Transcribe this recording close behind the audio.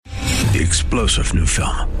The explosive new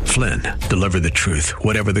film, Flynn, deliver the truth,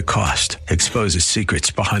 whatever the cost. Exposes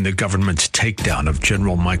secrets behind the government's takedown of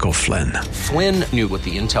General Michael Flynn. Flynn knew what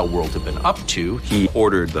the intel world had been up to. He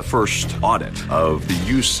ordered the first audit of the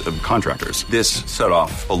use of contractors. This set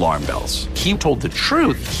off alarm bells. He told the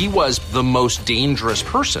truth. He was the most dangerous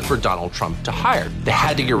person for Donald Trump to hire. They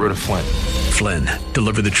had to get rid of Flynn. Flynn,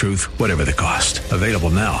 deliver the truth, whatever the cost. Available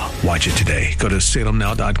now. Watch it today. Go to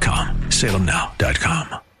salemnow.com.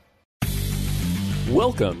 salemnow.com.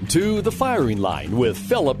 Welcome to The Firing Line with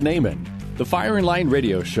Philip Naiman. The Firing Line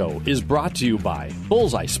radio show is brought to you by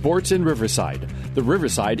Bullseye Sports in Riverside, the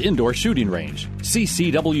Riverside Indoor Shooting Range,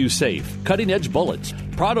 CCW Safe, Cutting Edge Bullets,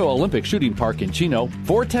 Prado Olympic Shooting Park in Chino,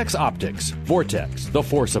 Vortex Optics, Vortex, the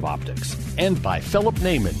force of optics, and by Philip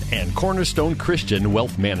Naiman and Cornerstone Christian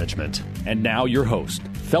Wealth Management. And now your host,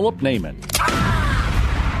 Philip Naiman.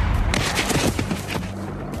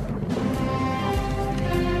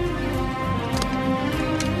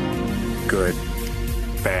 Good.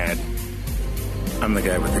 Bad. I'm the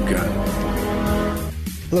guy with the gun.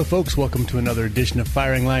 Hello, folks. Welcome to another edition of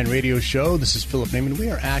Firing Line Radio Show. This is Philip Naiman. We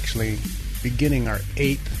are actually beginning our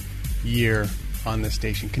 8th year on this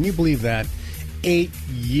station. Can you believe that? 8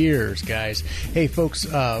 years, guys. Hey, folks,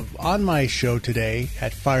 on my show today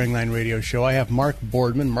at Firing Line Radio Show, I have Mark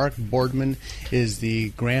Boardman. Mark Boardman is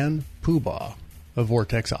the Grand Poobah of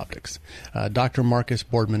Vortex Optics. Dr. Marcus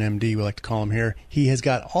Boardman, MD, we like to call him here. He has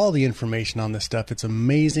got all the information on this stuff. It's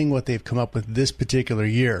amazing what they've come up with this particular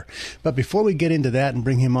year. But before we get into that and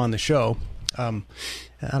bring him on the show, I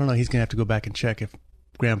don't know, he's going to have to go back and check if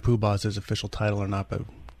Grand Poobah is his official title or not, but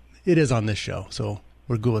it is on this show, so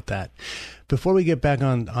we're good with that. Before we get back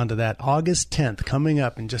onto that, August 10th, coming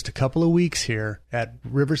up in just a couple of weeks here at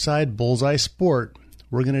Riverside Bullseye Sport,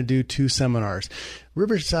 we're going to do 2 seminars.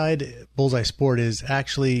 Riverside Bullseye Sport is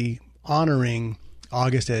actually honoring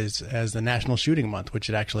August as the National Shooting Month, which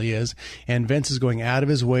it actually is. And Vince is going out of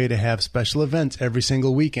his way to have special events every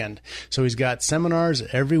single weekend. So he's got seminars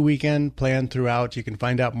every weekend planned throughout. You can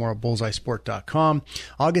find out more at bullseyesport.com.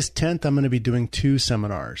 August 10th, I'm going to be doing 2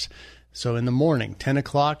 seminars. So in the morning, 10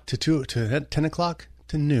 o'clock to noon, 10 o'clock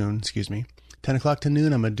to noon,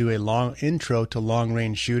 I'm going to do a long intro to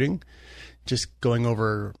long-range shooting. Just going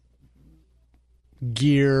over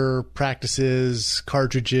gear, practices,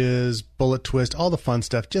 cartridges, bullet twist, all the fun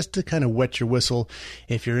stuff, just to kind of wet your whistle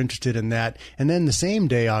if you're interested in that. And then the same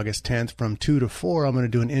day, August 10th, from 2 to 4, I'm going to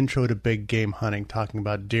do an intro to big game hunting, talking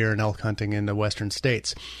about deer and elk hunting in the western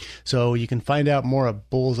states. So you can find out more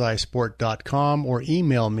at bullseyesport.com or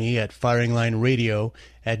email me at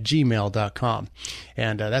firinglineradio@gmail.com.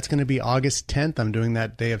 And that's going to be August 10th. I'm doing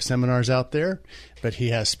that day of seminars out there, but he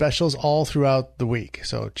has specials all throughout the week.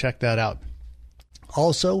 So check that out.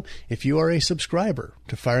 Also, if you are a subscriber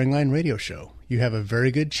to Firing Line Radio Show, you have a very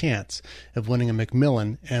good chance of winning a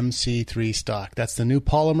Macmillan MC3 stock. That's the new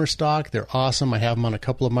polymer stock. They're awesome. I have them on a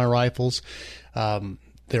couple of my rifles.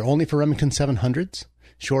 They're only for Remington 700s,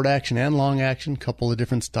 short action and long action, couple of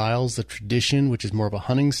different styles. The Tradition, which is more of a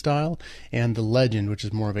hunting style, and the Legend, which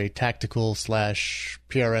is more of a tactical /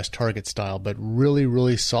 PRS target style, but really,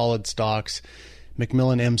 really solid stocks.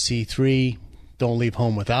 Macmillan MC3, don't leave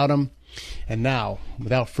home without them. And now,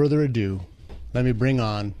 without further ado, let me bring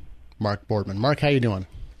on Mark Boardman. Mark, how you doing?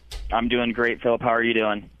 I'm doing great, Philip. How are you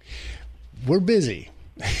doing? We're busy,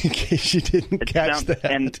 in case you didn't catch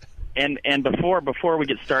that. And before we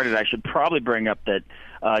get started, I should probably bring up that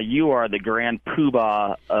you are the Grand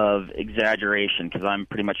Poobah of exaggeration, because I'm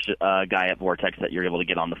pretty much a guy at Vortex that you're able to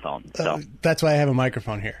get on the phone. So that's why I have a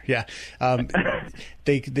microphone here. Yeah,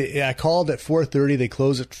 I called at 4:30. They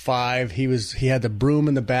closed at 5. He had the broom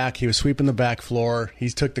in the back. He was sweeping the back floor. He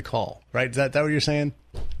took the call. Right? Is that what you're saying?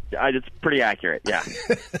 It's pretty accurate. Yeah.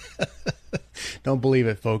 Don't believe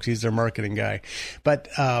it, folks. He's their marketing guy. But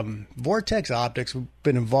Vortex Optics, we've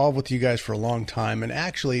been involved with you guys for a long time, and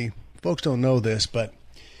actually, folks don't know this, but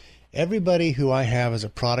everybody who I have as a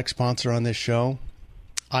product sponsor on this show,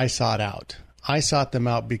 I sought out. I sought them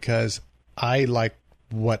out because I like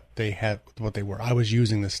what they were. I was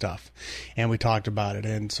using this stuff, and we talked about it.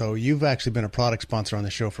 And so you've actually been a product sponsor on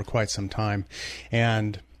the show for quite some time,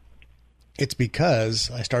 and it's because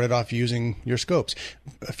I started off using your scopes.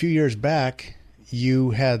 A few years back,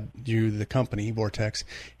 the company, Vortex,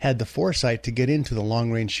 had the foresight to get into the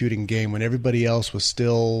long-range shooting game when everybody else was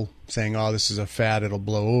still saying, oh, this is a fad, it'll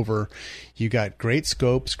blow over. You got great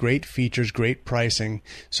scopes, great features, great pricing.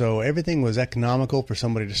 So everything was economical for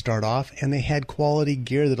somebody to start off, and they had quality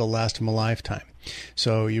gear that'll last them a lifetime.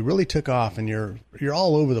 So you really took off, and you're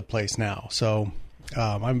all over the place now. So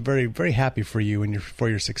I'm very, very happy for you and for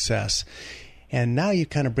your success. And now you've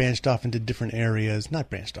kind of branched off into different areas. Not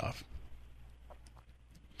branched off.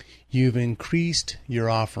 you've increased your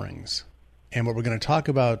offerings. And what we're going to talk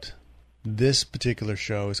about this particular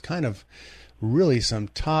show is kind of really some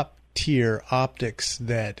top-tier optics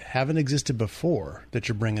that haven't existed before that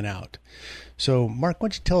you're bringing out. So, Mark, why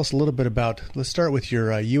don't you tell us a little bit about, let's start with your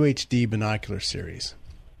UHD binocular series.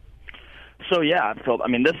 So yeah, Phil. I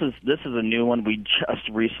mean, this is a new one. We just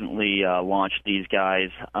recently launched these guys.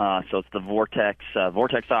 So it's the Vortex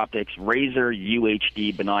Optics Razor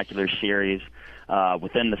UHD binocular series.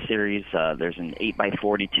 Within the series, there's an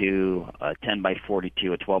 8x42, a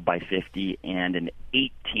 10x42, a 12x50, and an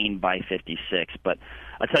 18x56. But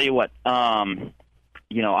I'll tell you what,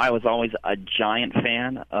 I was always a giant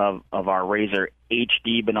fan of our Razor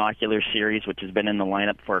HD binocular series, which has been in the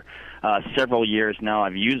lineup for several years now.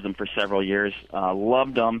 I've used them for several years,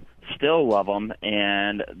 loved them, still love them,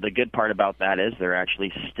 and the good part about that is they're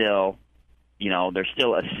actually still, there's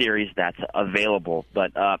still a series that's available.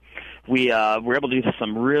 But we're able to do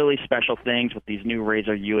some really special things with these new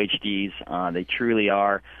Razor UHDs. They truly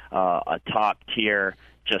are a top-tier,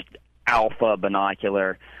 just alpha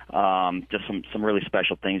binocular. Just some really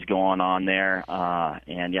special things going on there.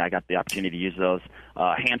 And yeah, I got the opportunity to use those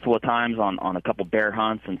a handful of times on a couple bear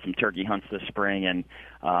hunts and some turkey hunts this spring. And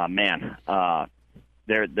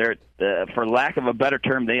they're for lack of a better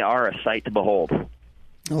term, they are a sight to behold.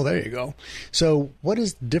 Oh, there you go. So what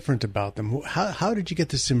is different about them? How did you get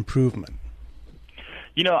this improvement?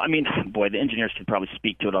 The engineers could probably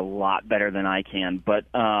speak to it a lot better than I can. But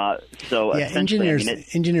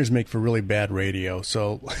engineers make for really bad radio.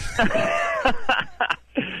 So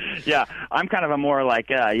yeah, I'm kind of a more like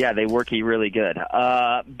they worky really good.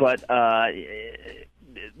 But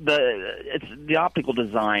the optical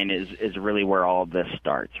design is really where all of this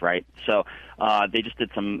starts, right? So they just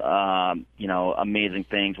did some amazing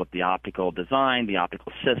things with the optical design, the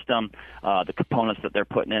optical system, the components that they're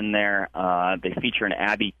putting in there. They feature an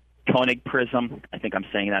Abbey Koenig prism. I think I'm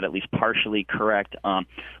saying that at least partially correct,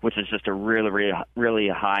 which is just a really, really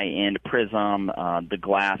high-end prism. The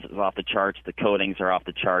glass is off the charts. The coatings are off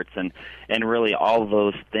the charts. And really all of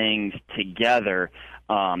those things together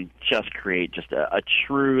just create just a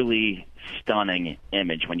truly stunning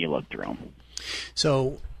image when you look through them.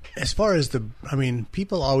 So as far as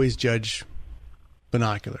people always judge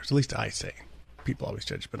binoculars, at least I say, people always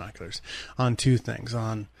judge binoculars on two things,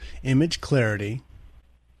 on image clarity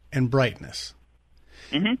and brightness.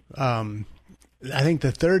 Mm-hmm. I think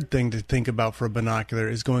the third thing to think about for a binocular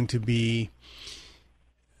is going to be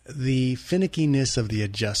the finickiness of the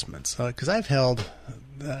adjustments. Because I've held,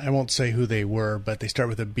 I won't say who they were, but they start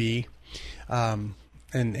with a B and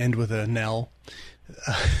end with an L.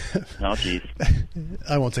 Oh, geez.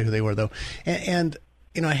 I won't say who they were, though. And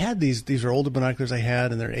I had these are older binoculars I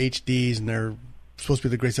had, and they're HDs, and they're supposed to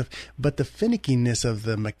be the great stuff. But the finickiness of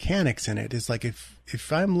the mechanics in it is like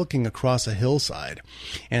if I'm looking across a hillside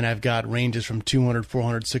and I've got ranges from 200,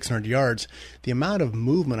 400, 600 yards, the amount of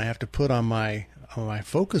movement I have to put on my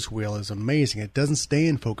focus wheel is amazing. It doesn't stay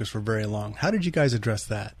in focus for very long. How did you guys address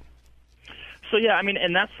that? So, yeah,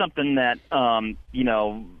 and that's something that,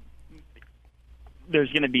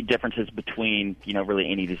 there's going to be differences between, really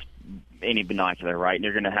any binocular, right? And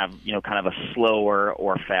you're going to have, kind of a slower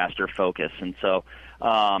or faster focus. And so,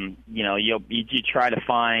 you try to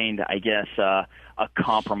find, I guess, a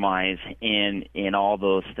compromise in all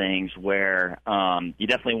those things where you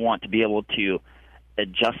definitely want to be able to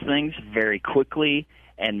adjust things very quickly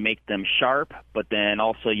and make them sharp, but then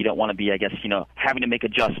also you don't want to be, I guess, having to make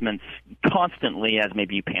adjustments constantly as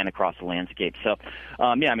maybe you pan across the landscape. So,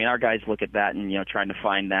 our guys look at that and, trying to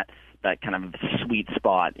find that kind of sweet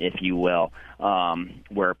spot, if you will,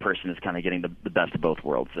 where a person is kind of getting the best of both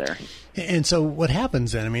worlds there. And so what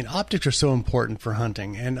happens then, optics are so important for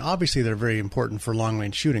hunting, and obviously they're very important for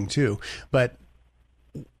long-range shooting too, but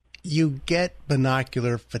you get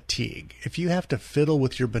binocular fatigue. If you have to fiddle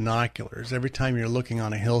with your binoculars every time you're looking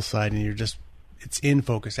on a hillside and it's in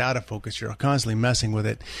focus, out of focus, you're constantly messing with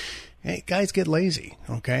it. Hey, guys get lazy,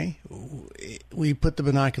 okay? We put the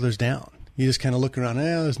binoculars down. You just kind of look around,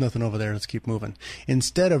 there's nothing over there, let's keep moving.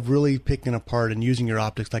 Instead of really picking apart and using your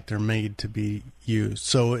optics like they're made to be used.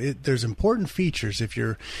 So there's important features. If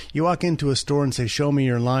you walk into a store and say, show me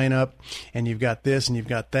your lineup, and you've got this and you've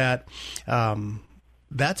got that,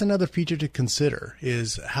 that's another feature to consider,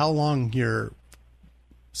 is how long your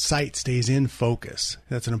sight stays in focus.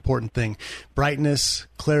 That's an important thing. Brightness,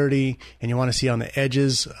 clarity, and you want to see on the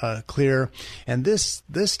edges clear. And this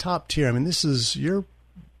top tier, you're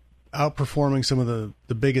outperforming some of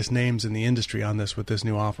the biggest names in the industry on this with this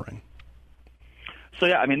new offering. So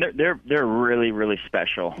yeah, I mean they're really, really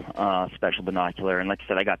special binocular, and like I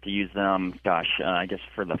said, I got to use them. I guess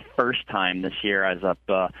for the first time this year. I was up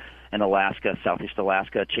in Alaska, southeast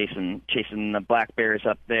Alaska, chasing the black bears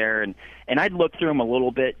up there, and I'd look through them a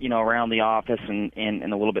little bit, around the office and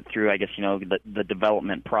a little bit through, I guess, the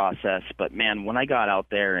development process. But man, when I got out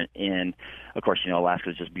there, and of course,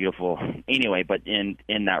 Alaska is just beautiful anyway, but in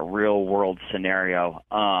that real world scenario,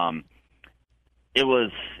 it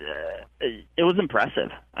was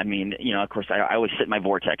impressive. I mean, of course, I always sit in my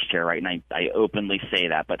Vortex chair, right, and I openly say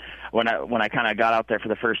that. But when I kind of got out there for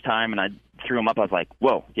the first time and I threw them up, I was like,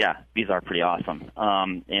 whoa, yeah, these are pretty awesome.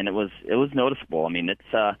 And it was noticeable. I mean, it's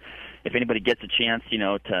if anybody gets a chance,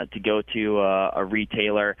 to go to a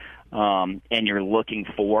retailer and you're looking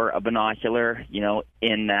for a binocular,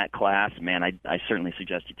 in that class, man, I certainly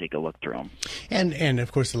suggest you take a look through them. And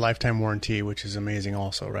of course, the lifetime warranty, which is amazing,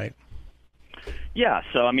 also, right? Yeah,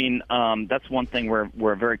 so I mean, that's one thing.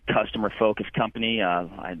 We're a very customer-focused company.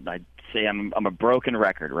 I'd say I'm a broken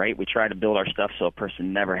record, right? We try to build our stuff so a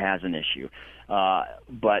person never has an issue.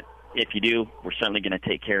 But if you do, we're certainly going to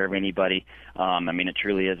take care of anybody. I mean, it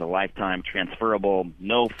truly is a lifetime transferable,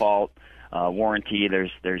 no fault warranty.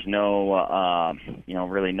 There's no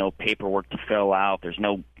really no paperwork to fill out. There's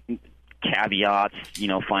no caveats,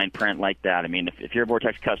 fine print like that. I mean, if you're a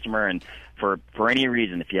Vortex customer and for any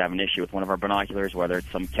reason, if you have an issue with one of our binoculars, whether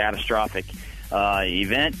it's some catastrophic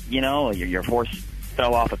event, your horse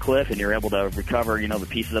fell off a cliff and you're able to recover, the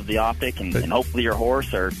pieces of the optic and hopefully your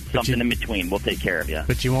horse or something in between, we'll take care of you.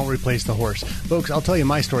 But you won't replace the horse. Folks, I'll tell you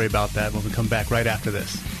my story about that when we come back right after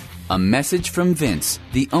this. A message from Vince,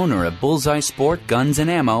 the owner of Bullseye Sport Guns and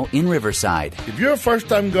Ammo in Riverside. If you're a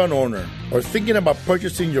first-time gun owner or thinking about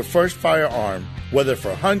purchasing your first firearm, whether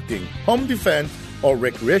for hunting, home defense, or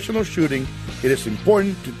recreational shooting, it is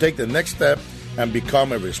important to take the next step and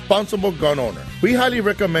become a responsible gun owner. We highly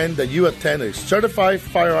recommend that you attend a certified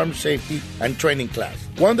firearm safety and training class,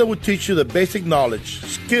 one that will teach you the basic knowledge,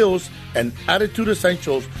 skills, and attitude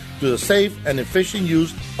essentials to the safe and efficient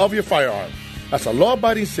use of your firearm. As a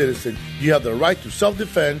law-abiding citizen, you have the right to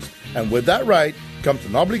self-defense, and with that right comes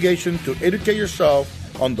an obligation to educate yourself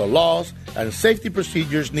on the laws and safety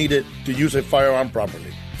procedures needed to use a firearm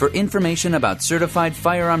properly. For information about certified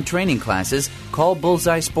firearm training classes, call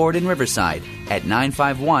Bullseye Sport in Riverside at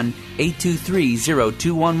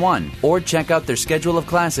 951-823-0211 or check out their schedule of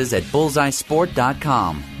classes at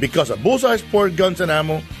bullseyesport.com. Because at Bullseye Sport Guns and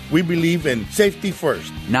Ammo, we believe in safety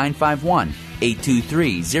first.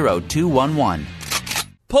 951-823-0211.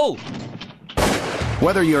 Pull!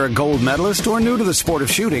 Whether you're a gold medalist or new to the sport of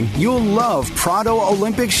shooting, you'll love Prado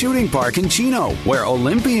Olympic Shooting Park in Chino, where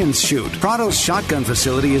Olympians shoot. Prado's shotgun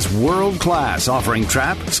facility is world-class, offering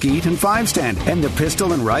trap, skeet, and 5-stand. And the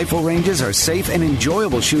pistol and rifle ranges are safe and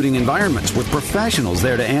enjoyable shooting environments with professionals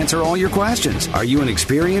there to answer all your questions. Are you an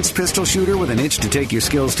experienced pistol shooter with an itch to take your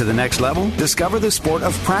skills to the next level? Discover the sport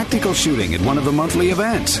of practical shooting at one of the monthly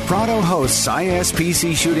events. Prado hosts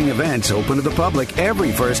ISPC shooting events open to the public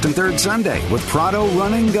every first and third Sunday with Prado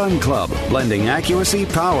Run and Gun Club, blending accuracy,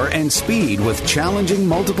 power, and speed with challenging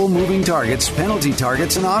multiple moving targets, penalty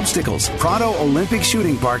targets, and obstacles. Prado Olympic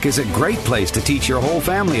Shooting Park is a great place to teach your whole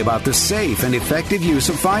family about the safe and effective use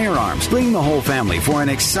of firearms. Bring the whole family for an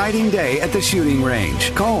exciting day at the shooting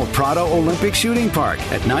range. Call Prado Olympic Shooting Park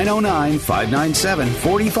at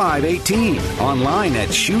 909-597-4518. Online at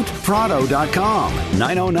shootprado.com.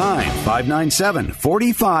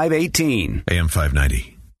 909-597-4518. AM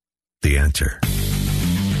 590. The Answer.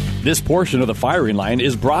 This portion of the firing line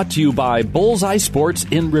is brought to you by Bullseye Sports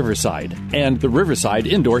in Riverside and the Riverside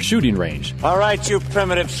Indoor Shooting Range. All right, you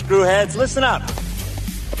primitive screwheads, listen up.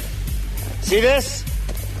 See this?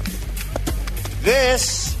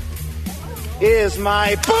 This is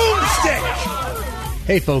my boomstick!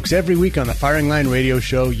 Hey folks, every week on the Firing Line Radio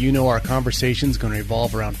Show, our conversation is going to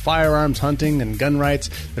revolve around firearms, hunting, and gun rights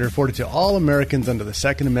that are afforded to all Americans under the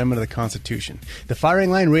Second Amendment of the Constitution. The Firing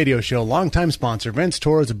Line Radio Show, longtime sponsor Vince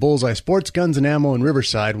Torres of Bullseye Sports Guns and Ammo in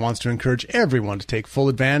Riverside, wants to encourage everyone to take full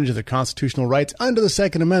advantage of their constitutional rights under the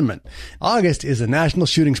Second Amendment. August is the National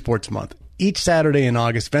Shooting Sports Month. Each Saturday in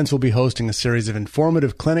August, Vince will be hosting a series of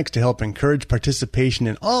informative clinics to help encourage participation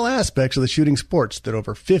in all aspects of the shooting sports that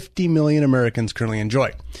over 50 million Americans currently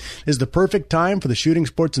enjoy. This is the perfect time for the shooting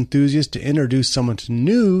sports enthusiast to introduce someone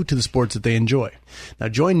new to the sports that they enjoy. Now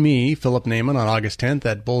join me, Philip Naiman, on August 10th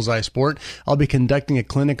at Bullseye Sport. I'll be conducting a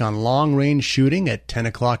clinic on long-range shooting at 10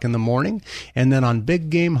 o'clock in the morning, and then on big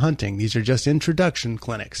game hunting. These are just introduction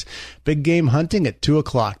clinics. Big game hunting at 2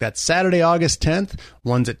 o'clock. That's Saturday, August 10th,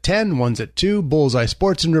 One's at 10, one's at 2, Bullseye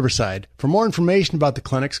Sports in Riverside. For more information about the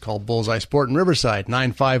clinics, call Bullseye Sport in Riverside,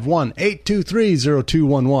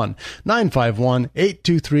 951-823-0211.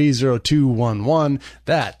 951-823-0211.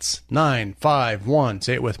 That's 951.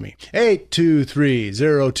 Say it with me.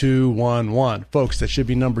 823-0211. Folks, that should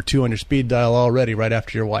be number 2 on your speed dial already, right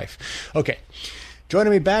after your wife. Okay.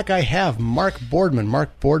 Joining me back, I have Mark Boardman.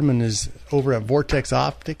 Mark Boardman is over at Vortex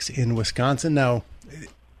Optics in Wisconsin. Now,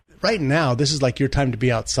 right now, this is like your time to be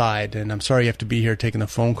outside, and I'm sorry you have to be here taking a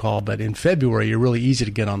phone call, but in February, you're really easy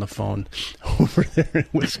to get on the phone over there in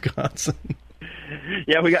Wisconsin.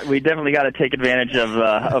 Yeah, we definitely got to take advantage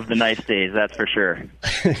of the nice days, that's for sure.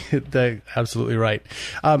 Absolutely right.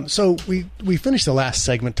 So we finished the last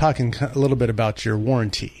segment talking a little bit about your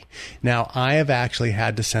warranty. Now, I have actually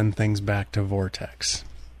had to send things back to Vortex.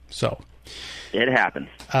 So it happens.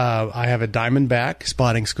 I have a Diamondback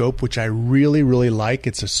spotting scope, which I really, really like.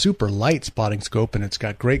 It's a super light spotting scope, and it's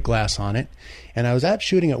got great glass on it. And I was out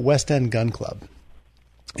shooting at West End Gun Club,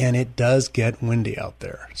 and it does get windy out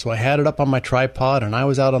there. So I had it up on my tripod, and I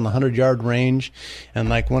was out on the 100-yard range, and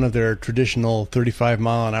like one of their traditional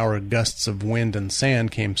 35-mile-an-hour gusts of wind and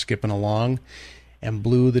sand came skipping along and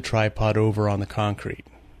blew the tripod over on the concrete.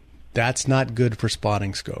 That's not good for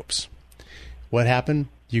spotting scopes. What happened?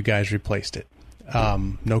 You guys replaced it.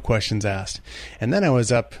 No questions asked. And then I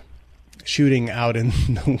was up shooting out in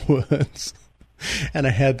the woods, and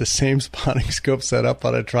I had the same spotting scope set up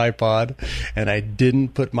on a tripod, and I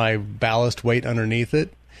didn't put my ballast weight underneath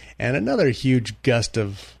it. And another huge gust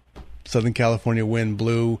of Southern California wind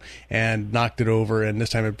blew and knocked it over, and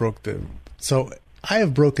this time it broke the... So I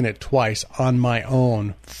have broken it twice on my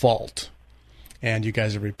own fault, and you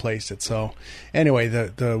guys have replaced it. So anyway,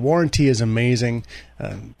 the warranty is amazing.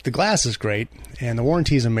 The glass is great, and the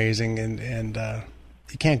warranty is amazing, and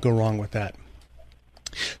you can't go wrong with that.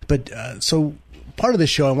 But so part of the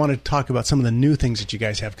show, I want to talk about some of the new things that you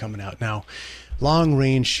guys have coming out. Now,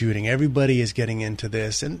 long-range shooting, everybody is getting into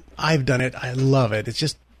this, and I've done it. I love it.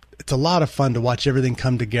 It's a lot of fun to watch everything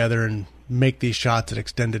come together and make these shots at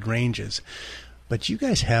extended ranges. But you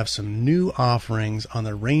guys have some new offerings on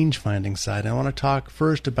the range-finding side. I want to talk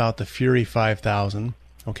first about the Fury 5000,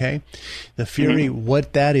 okay? The Fury,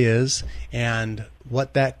 what that is and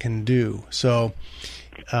what that can do. So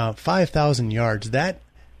 5,000 yards, that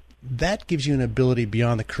gives you an ability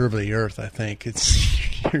beyond the curve of the earth, I think.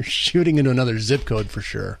 You're shooting into another zip code for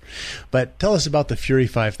sure. But tell us about the Fury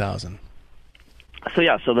 5000. So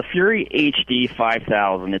the Fury HD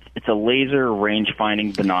 5000, it's a laser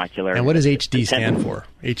range-finding binocular. And what does HD stand for?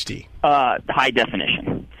 HD? High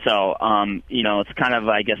definition. So, it's kind of,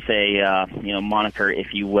 I guess, a moniker,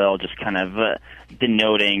 if you will, just kind of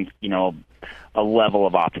denoting, a level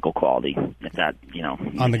of optical quality. If that,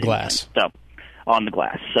 on the glass. So, on the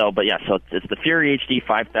glass. So, but yeah, so it's the Fury HD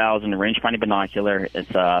 5000 range-finding binocular.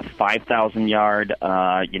 It's a 5,000-yard,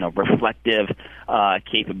 reflective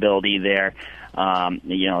capability there.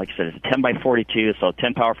 Like I said, it's a 10 by 42, so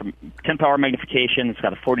 10 power magnification. It's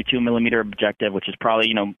got a 42 millimeter objective, which is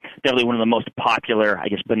probably, definitely one of the most popular, I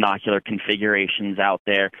guess, binocular configurations out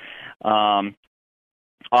there.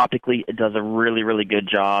 Optically, it does a really, really good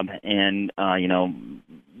job, and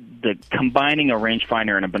the combining a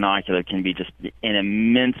rangefinder and a binocular can be just an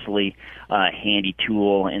immensely handy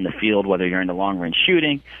tool in the field, whether you're into long-range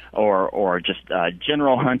shooting or just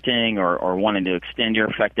general hunting or wanting to extend your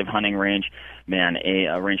effective hunting range. Man,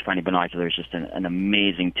 a range-finding binocular is just an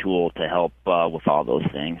amazing tool to help with all those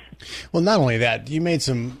things. Well, not only that, you made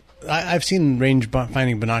some... I've seen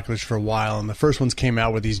range-finding binoculars for a while, and the first ones came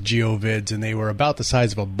out with these GeoVids, and they were about the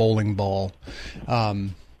size of a bowling ball.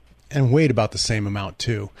 And weighed about the same amount,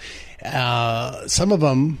 too. Some of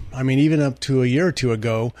them, even up to a year or two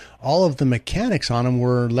ago, all of the mechanics on them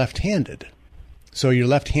were left-handed. So your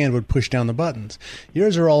left hand would push down the buttons.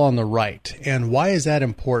 Yours are all on the right. And why is that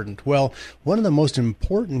important? Well, one of the most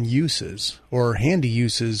important uses or handy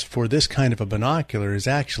uses for this kind of a binocular is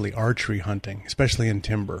actually archery hunting, especially in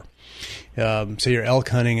timber. Say you're elk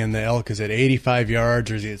hunting and the elk is at 85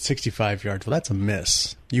 yards or is he at 65 yards. Well, that's a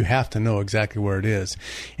miss. You have to know exactly where it is.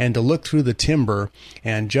 And to look through the timber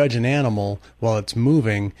and judge an animal while it's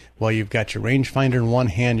moving, while you've got your rangefinder in one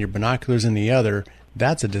hand, your binoculars in the other,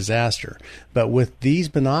 that's a disaster. But with these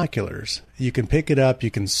binoculars, you can pick it up, you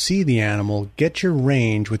can see the animal, get your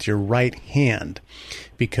range with your right hand,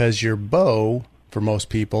 because your bow, for most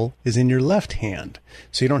people, is in your left hand.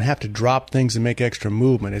 So you don't have to drop things and make extra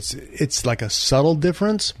movement. It's like a subtle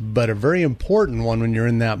difference, but a very important one when you're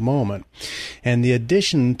in that moment. And the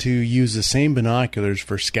addition to use the same binoculars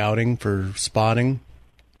for scouting, for spotting,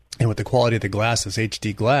 and with the quality of the glass, this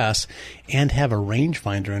HD glass, and have a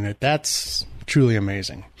rangefinder in it, that's truly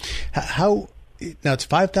amazing. How now it's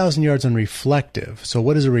 5,000 yards on reflective. So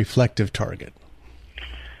what is a reflective target?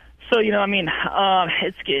 So, it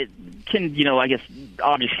can, I guess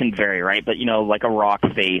objects can vary, right? But, like a rock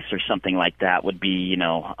face or something like that would be,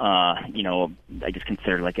 I guess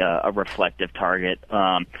considered like a reflective target.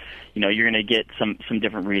 You're going to get some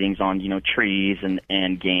different readings on, trees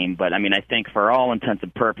and game. But, I think for all intents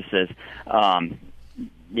and purposes,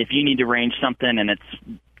 if you need to range something and it's,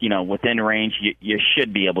 within range, you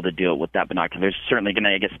should be able to do it with that binocular. There's certainly going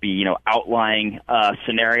to, I guess, be, outlying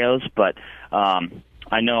scenarios, but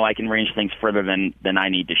I know I can range things further than I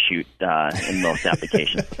need to shoot in most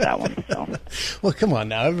applications with that one. So. Well, come on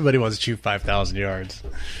now. Everybody wants to shoot 5,000 yards.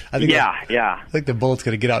 I think I think the bullet's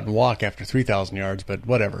going to get out and walk after 3,000 yards, but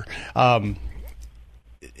whatever.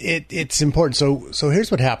 It's important. So here's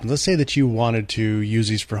what happens. Let's say that you wanted to use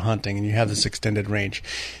these for hunting and you have this extended range.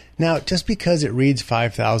 Now, just because it reads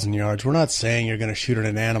 5,000 yards, we're not saying you're going to shoot at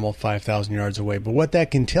an animal 5,000 yards away. But what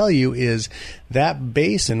that can tell you is that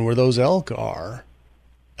basin where those elk are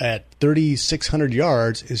at 3,600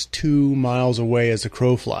 yards is 2 miles away as the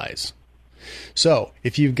crow flies. So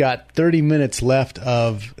if you've got 30 minutes left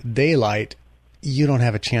of daylight, you don't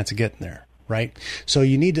have a chance of getting there. Right? So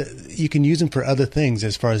you can use them for other things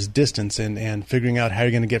as far as distance and figuring out how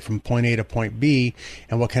you're going to get from point A to point B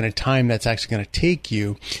and what kind of time that's actually going to take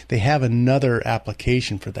you. They have another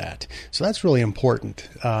application for that. So that's really important.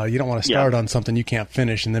 You don't want to start on something you can't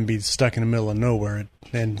finish and then be stuck in the middle of nowhere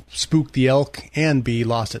and spook the elk and be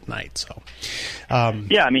lost at night. So,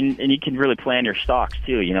 and you can really plan your stalks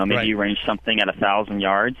too. Maybe right. You range something at 1,000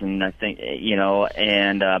 yards, and I think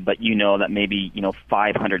but that maybe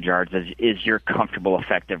 500 yards is your comfortable,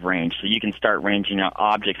 effective range. So you can start ranging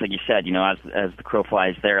objects, like you said. As the crow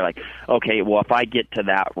flies there, like, okay, well, if I get to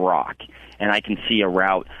that rock and I can see a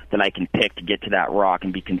route that I can pick to get to that rock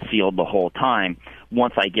and be concealed the whole time.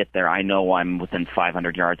 Once I get there, I know I'm within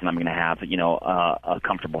 500 yards and I'm going to have, a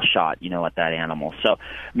comfortable shot, at that animal. So,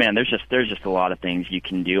 man, there's just a lot of things you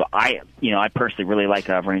can do. I personally really like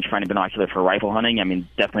a rangefinder binocular for rifle hunting.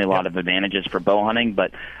 Definitely a lot of advantages for bow hunting,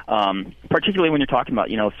 but particularly when you're talking about,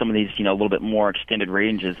 some of these, a little bit more extended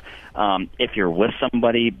ranges, if you're with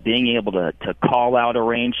somebody, being able to call out a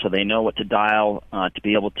range so they know what to dial, to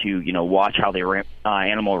be able to, watch how the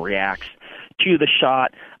animal reacts to the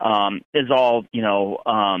shot is all,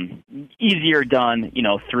 easier done,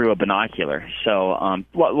 through a binocular. So a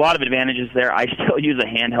lot of advantages there. I still use a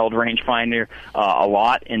handheld rangefinder a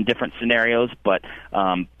lot in different scenarios, but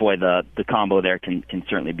the combo there can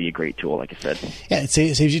certainly be a great tool, like I said. Yeah, it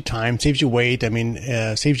saves you time, saves you weight.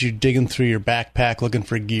 Saves you digging through your backpack looking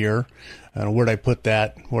for gear. Where'd I put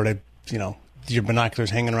that? Your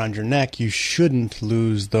binoculars hanging around your neck, you shouldn't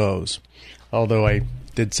lose those. Although I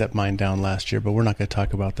did set mine down last year, but we're not going to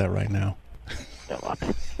talk about that right now.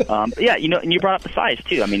 And you brought up the size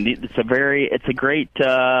too. It's a great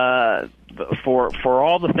for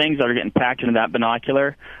all the things that are getting packed into that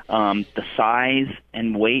binocular. The size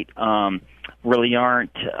and weight really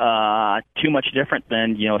aren't too much different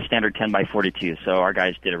than a standard 10x42. So our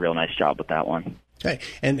guys did a real nice job with that one. Okay,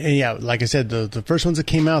 and yeah, like I said, the first ones that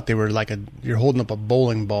came out, they were like you're holding up a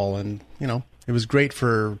bowling ball, and it was great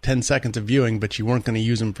for 10 seconds of viewing, but you weren't going to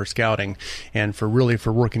use them for scouting and for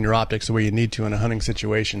working your optics the way you need to in a hunting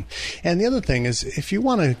situation. And the other thing is, if you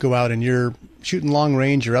want to go out and you're shooting long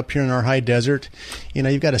range, you're up here in our high desert,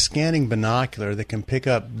 you've got a scanning binocular that can pick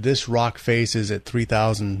up this rock faces at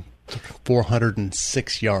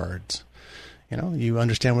 3,406 yards. You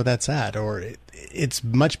understand where that's at, or it's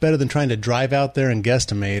much better than trying to drive out there and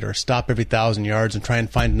guesstimate or stop every 1,000 yards and try and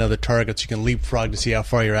find another target so you can leapfrog to see how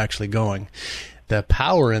far you're actually going. The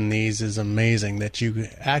power in these is amazing, that you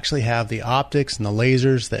actually have the optics and the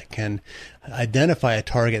lasers that can identify a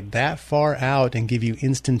target that far out and give you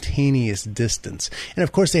instantaneous distance. And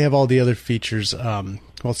of course, they have all the other features.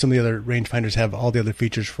 Some of the other rangefinders have all the other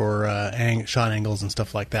features for shot angles and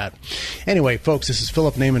stuff like that. Anyway, folks, this is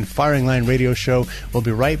Philip Naiman, Firing Line Radio Show. We'll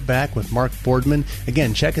be right back with Mark Boardman.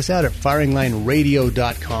 Again, check us out at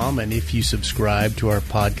firinglineradio.com, and if you subscribe to our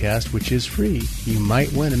podcast, which is free, you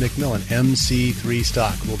might win a Macmillan MC3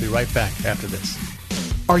 stock. We'll be right back after this.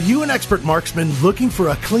 Are you an expert marksman looking for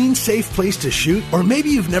a clean, safe place to shoot? Or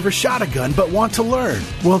maybe you've never shot a gun but want to learn?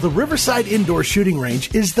 Well, the Riverside Indoor Shooting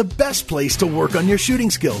Range is the best place to work on your shooting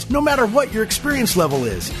skills, no matter what your experience level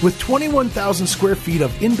is. With 21,000 square feet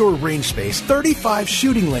of indoor range space, 35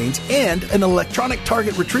 shooting lanes, and an electronic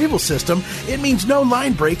target retrieval system, it means no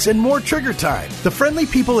line breaks and more trigger time. The friendly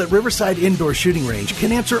people at Riverside Indoor Shooting Range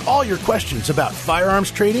can answer all your questions about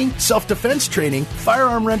firearms training, self-defense training,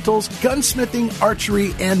 firearm rentals, gunsmithing,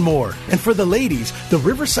 archery, and more. And for the ladies, the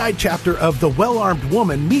Riverside chapter of The Well-Armed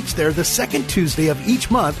Woman meets there the second Tuesday of each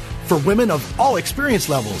month for women of all experience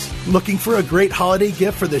levels. Looking for a great holiday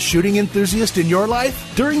gift for the shooting enthusiast in your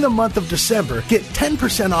life? During the month of December, get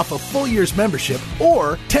 10% off a full year's membership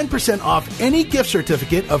or 10% off any gift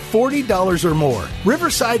certificate of $40 or more.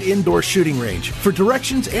 Riverside Indoor Shooting Range. For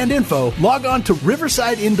directions and info, log on to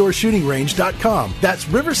riversideindoorshootingrange.com. That's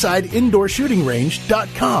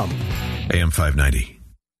riversideindoorshootingrange.com. AM 590,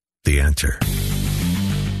 The Answer.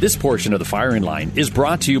 This portion of the firing line is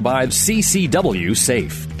brought to you by CCW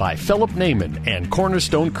Safe, by Philip Naiman and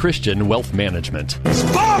Cornerstone Christian Wealth Management.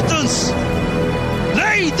 Spartans,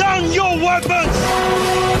 lay down your weapons!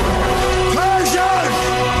 Persians,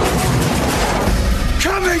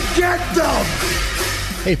 come and get them!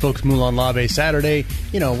 Hey folks, Moulin Labe Saturday.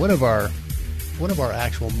 You know, one of our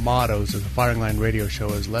actual mottos of the Firing Line Radio Show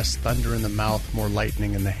is less thunder in the mouth, more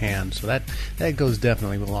lightning in the hand. So that goes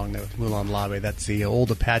definitely along there with Moulin Labe. That's the old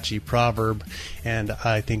Apache proverb, and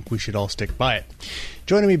I think we should all stick by it.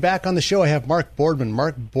 Joining me back on the show, I have Mark Boardman.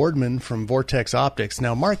 Mark Boardman from Vortex Optics.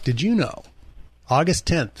 Now, Mark, did you know August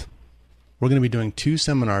 10th, we're going to be doing 2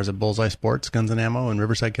 seminars at Bullseye Sports, Guns and Ammo in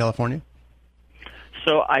Riverside, California?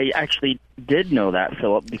 So I actually did know that,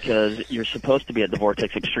 Philip, because you're supposed to be at the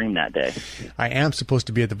Vortex Extreme that day. I am supposed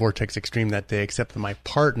to be at the Vortex Extreme that day, except that my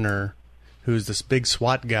partner, who's this big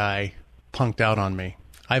SWAT guy, punked out on me.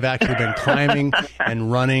 I've actually been climbing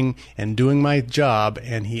and running and doing my job,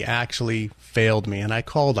 and he actually failed me. And I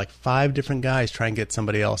called like 5 different guys trying to get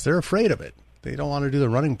somebody else. They're afraid of it. They don't want to do the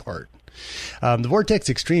running part. The Vortex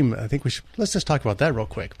Extreme, I think let's just talk about that real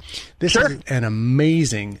quick. This is an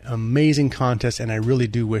amazing, amazing contest, and I really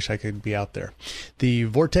do wish I could be out there. The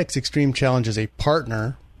Vortex Extreme Challenge is a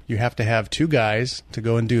partner. You have to have 2 guys to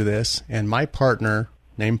go and do this, and my partner,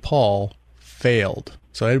 named Paul, failed.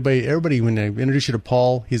 So everybody, when I introduce you to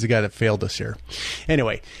Paul, he's the guy that failed this year.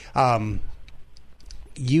 Anyway,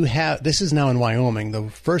 this is now in Wyoming. The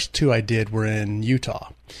first 2 I did were in Utah.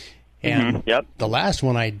 And the last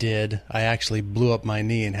one I did, I actually blew up my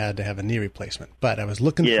knee and had to have a knee replacement. But I was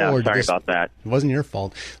looking forward to this. Sorry about that. It wasn't your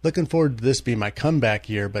fault. Looking forward to this being my comeback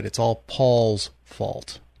year, but it's all Paul's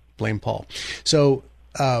fault. Blame Paul. So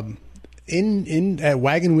at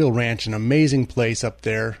Wagon Wheel Ranch, an amazing place up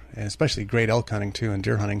there, and especially great elk hunting too and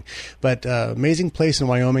deer hunting. But amazing place in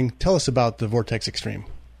Wyoming. Tell us about the Vortex Extreme.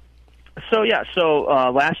 So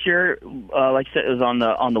last year, like I said, it was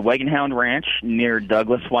on the Wagon Hound Ranch near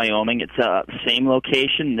Douglas, Wyoming. It's same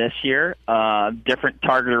location this year, different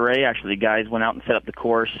target array. Actually, the guys went out and set up the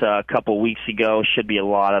course a couple weeks ago. Should be a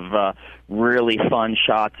lot of really fun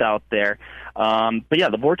shots out there. But yeah,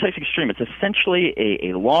 the Vortex Extreme. It's essentially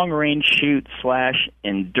a long range shoot /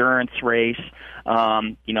 endurance race.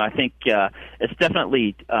 I think it's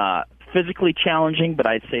definitely physically challenging, but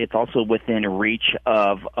I'd say it's also within reach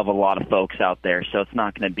of a lot of folks out there. So it's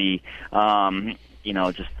not going to be,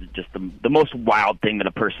 just the most wild thing that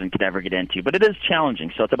a person could ever get into. But it is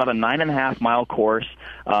challenging. So it's about a 9.5-mile course.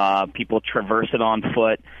 People traverse it on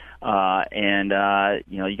foot, and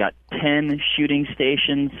you got 10 shooting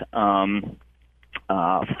stations.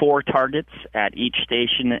 4 targets at each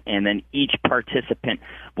station, and then each participant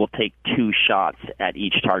will take 2 shots at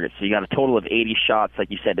each target. So you got a total of 80 shots. Like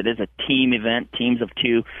you said, it is a team event, teams of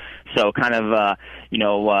 2. So kind of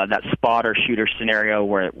that spotter shooter scenario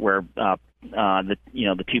where the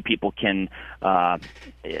 2 people can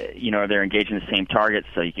they're engaged in the same target,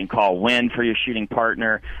 so you can call win for your shooting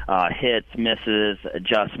partner, hits, misses,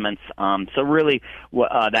 adjustments. So really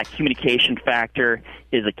that communication factor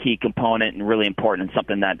is a key component and really important, and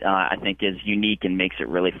something that I think is unique and makes it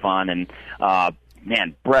really fun. And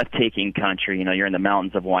breathtaking country. You're in the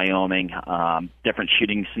mountains of Wyoming, different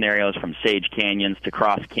shooting scenarios from Sage Canyons to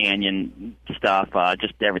Cross Canyon stuff,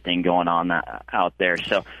 just everything going on out there.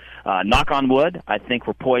 So knock on wood, I think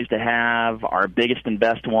we're poised to have our biggest and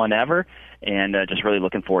best one ever, and just really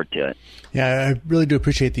looking forward to it. Yeah, I really do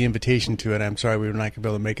appreciate the invitation to it. I'm sorry we were not going to be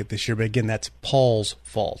able to make it this year, but again, that's Paul's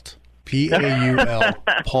fault. Paul,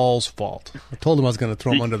 Paul's fault. I told him I was going to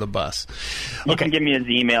throw him under the bus. You can give me his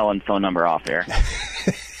email and phone number off air.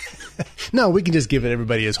 No, we can just give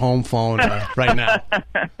everybody his home phone right now.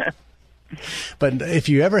 But if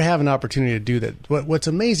you ever have an opportunity to do that, what's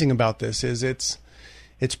amazing about this is it's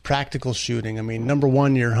practical shooting. I mean, number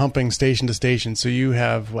one, you're humping station to station. So you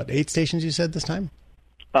have, 8 stations you said this time?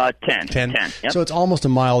 10. 10. Yep. So it's almost a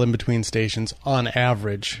mile in between stations on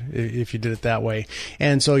average, if you did it that way.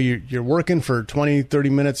 And so you're working for 20, 30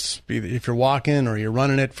 minutes if you're walking, or you're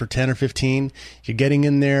running it for 10 or 15. You're getting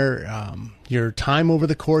in there. Your time over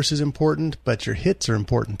the course is important, but your hits are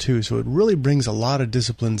important too. So it really brings a lot of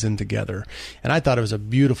disciplines in together. And I thought it was a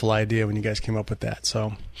beautiful idea when you guys came up with that.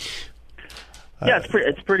 So. Yeah,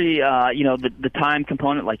 it's pretty. The time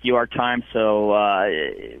component, like your time. So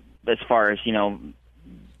as far as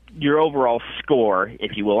your overall score,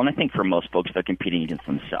 if you will, and I think for most folks they're competing against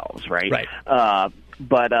themselves, right? Right.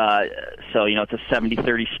 So it's a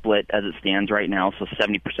 70-30 split as it stands right now. So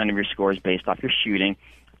 70% of your score is based off your shooting.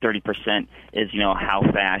 30% is how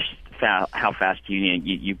fast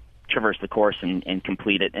you traverse the course and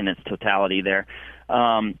complete it in its totality there.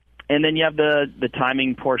 And then you have the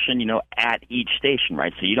timing portion, at each station,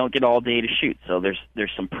 right? So you don't get all day to shoot. So there's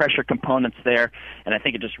some pressure components there, and I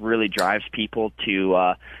think it just really drives people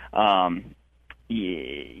to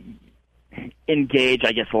engage,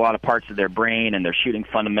 I guess, a lot of parts of their brain and their shooting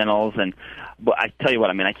fundamentals. But I tell you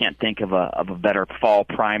what, I can't think of a better fall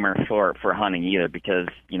primer for hunting either, because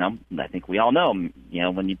I think we all know,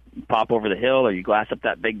 when you pop over the hill or you glass up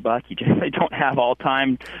that big buck, you generally don't have all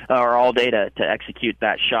time or all day to execute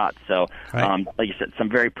that shot. So, right. Like you said, some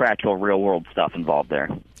very practical, real world stuff involved there.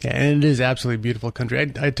 Yeah, and it is absolutely beautiful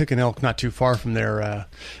country. I took an elk not too far from there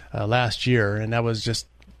last year, and that was just.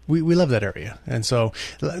 We love that area. And so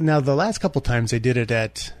now the last couple times they did it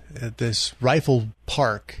at this rifle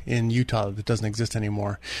park in Utah that doesn't exist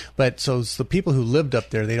anymore. But so the people who lived up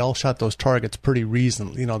there, they'd all shot those targets pretty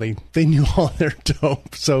reasonably. They knew all their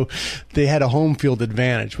dope. So they had a home field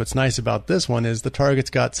advantage. What's nice about this one is the targets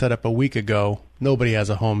got set up a week ago. Nobody has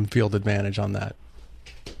a home field advantage on that.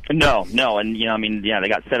 No, and they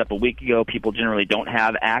got set up a week ago. People generally don't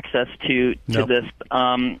have access to this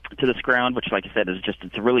ground, which, like I said,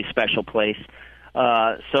 it's a really special place.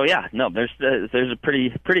 There's a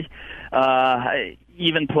pretty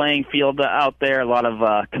even playing field out there. A lot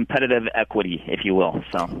of competitive equity, if you will.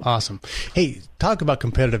 So awesome. Hey, talk about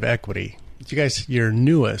competitive equity. You guys, your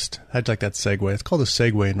newest. I'd like that segue. It's called a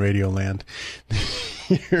segue in Radioland.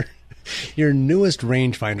 Your newest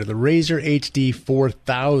rangefinder, the Razor HD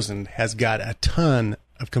 4000, has got a ton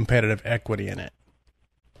of competitive equity in it.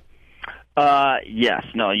 Yes.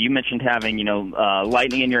 No, you mentioned having,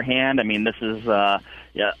 lightning in your hand. This is a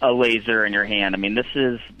laser in your hand. This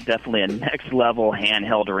is definitely a next-level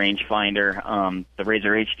handheld rangefinder. The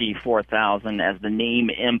Razor HD 4000, as the name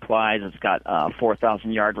implies, it's got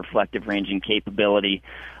 4,000-yard reflective ranging capability.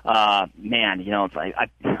 It's like,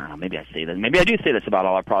 maybe I say this. Maybe I do say this about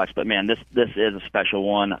all our products, but, man, this is a special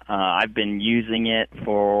one. I've been using it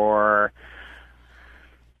for,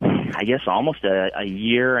 I guess, almost a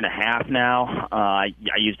year and a half now. I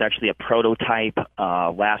used actually a prototype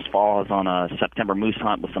last fall. I was on a September moose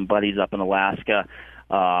hunt with some buddies up in Alaska,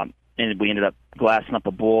 and we ended up glassing up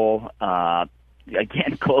a bull.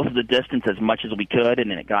 Again, closed the distance as much as we could, and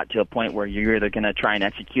then it got to a point where you're either going to try and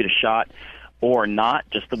execute a shot or not,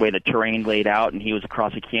 just the way the terrain laid out, and he was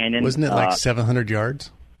across a canyon. Wasn't it like 700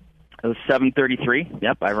 yards? It was 733.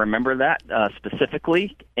 Yep, I remember that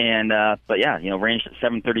specifically. And but yeah, ranged at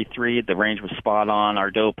 733. The range was spot on.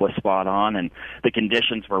 Our dope was spot on, and the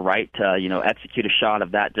conditions were right to execute a shot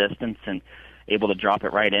of that distance and able to drop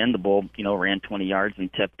it right in. The bull ran 20 yards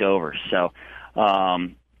and tipped over. So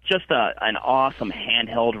just an awesome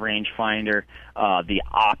handheld rangefinder. The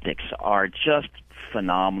optics are just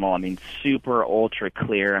phenomenal. Super ultra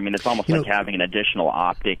clear. It's almost like having an additional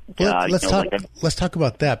optic. Let's talk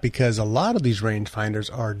about that, because a lot of these rangefinders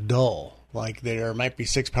are dull. Like, there might be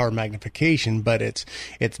 6-power magnification, but it's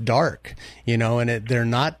dark, and they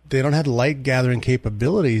don't have the light gathering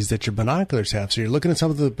capabilities that your binoculars have. So you're looking at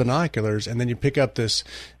some of the binoculars, and then you pick up this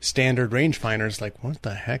standard rangefinder. It's like, what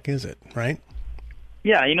the heck is it, right?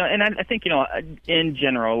 Yeah, and I think, in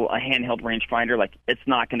general, a handheld rangefinder, it's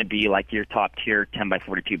not going to be like your top-tier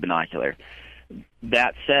 10x42 binocular.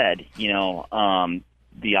 That said,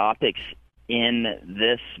 the optics in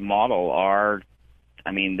this model are,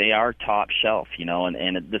 they are top shelf,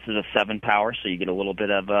 and this is a 7-power, so you get a little bit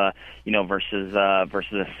of, versus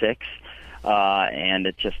a 6, and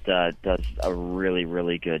it just does a really,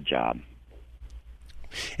 really good job.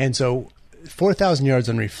 And so 4,000 yards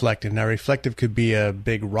on reflective. Now, reflective could be a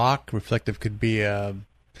big rock. Reflective could be a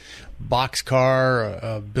boxcar,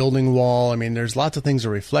 a building wall. There's lots of things that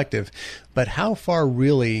are reflective. But how far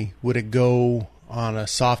really would it go on a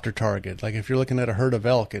softer target? Like if you're looking at a herd of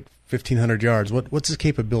elk at 1,500 yards, what's its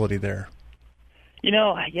capability there?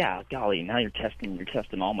 Yeah, golly, now you're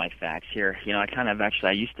testing all my facts here.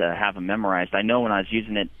 I used to have them memorized. I know when I was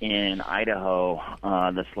using it in Idaho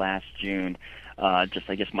this last June, I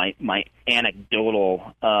guess my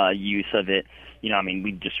anecdotal use of it,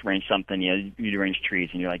 we just range something, you'd range trees,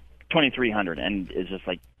 and you're like 2,300, and it's just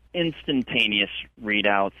like instantaneous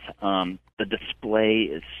readouts. The display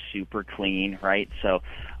is super clean, right? So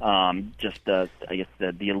just the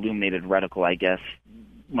illuminated reticle, I guess,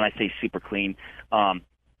 when I say super clean,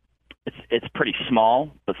 it's pretty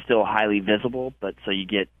small but still highly visible. But so you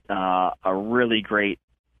get a really great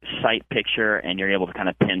sight picture, and you're able to kind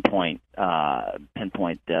of pinpoint the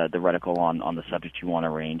reticle on the subject you want to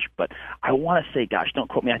range. But I want to say, gosh, don't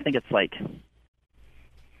quote me. I think it's like,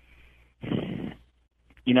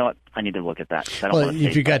 you know what? I need to look at that.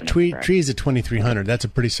 If you got trees at 2,300, that's a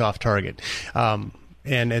pretty soft target.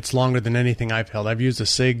 And it's longer than anything I've held. I've used a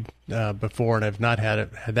SIG before, and I've not had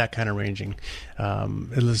that kind of ranging,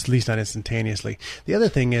 at least not instantaneously. The other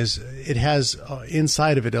thing is it has,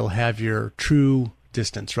 inside of it, it'll have your true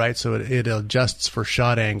distance, right? So it adjusts for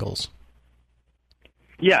shot angles.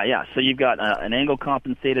 Yeah. So you've got an angle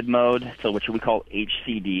compensated mode, so which we call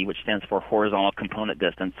HCD, which stands for horizontal component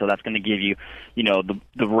distance. So that's going to give you,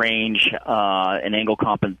 the range, an angle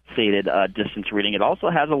compensated distance reading. It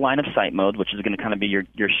also has a line of sight mode, which is going to kind of be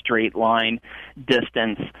your straight line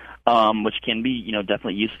distance, which can be,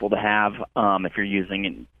 definitely useful to have if you're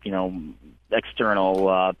using,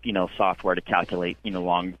 external, software to calculate,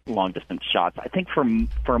 long distance shots. I think for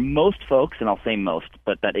most folks, and I'll say most,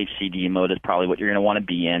 but that HCD mode is probably what you're going to want to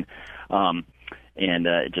be in, and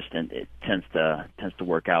it tends to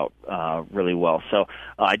work out really well. So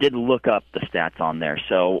I did look up the stats on there.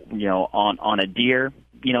 So on a deer,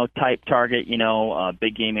 type target,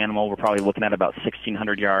 big game animal, we're probably looking at about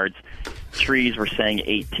 1,600 yards. Trees, we're saying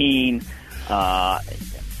 18.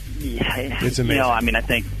 It's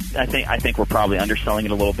amazing. I think we're probably underselling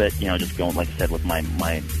it a little bit. Just going, like I said, with my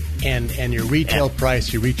and your retail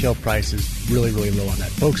price. Your retail price is really, really low on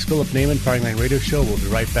that, folks. Philip Naiman, Firing Line Radio Show. We'll be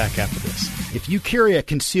right back after this. If you carry a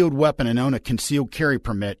concealed weapon and own a concealed carry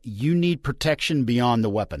permit, you need protection beyond the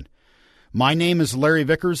weapon. My name is Larry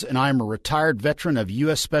Vickers, and I am a retired veteran of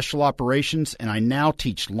U.S. Special Operations, and I now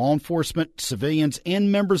teach law enforcement, civilians,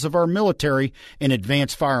 and members of our military in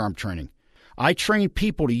advanced firearm training. I train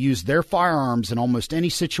people to use their firearms in almost any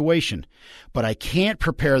situation, but I can't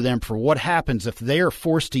prepare them for what happens if they are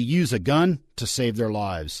forced to use a gun to save their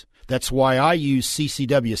lives. That's why I use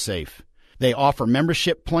CCW Safe. They offer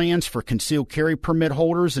membership plans for concealed carry permit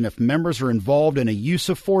holders, and if members are involved in a use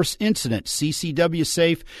of force incident, CCW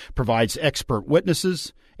Safe provides expert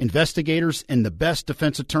witnesses, investigators, and the best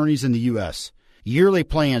defense attorneys in the U.S. Yearly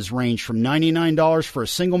plans range from $99 for a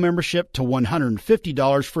single membership to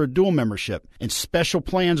 $150 for a dual membership, and special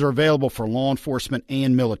plans are available for law enforcement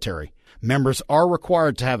and military. Members are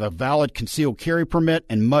required to have a valid concealed carry permit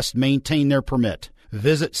and must maintain their permit.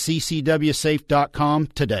 Visit ccwsafe.com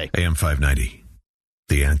today. AM 590,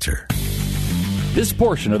 The Answer. This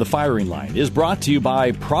portion of the Firing Line is brought to you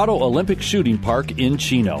by Prado Olympic Shooting Park in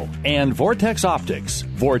Chino and Vortex Optics.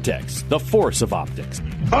 Vortex, the force of optics.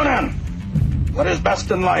 Conan, what is best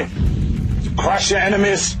in life? To crush your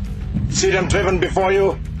enemies, see them driven before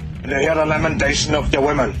you, and to hear the lamentation of your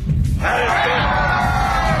women.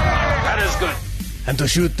 That is good. And to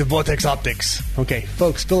shoot the Vortex Optics. Okay,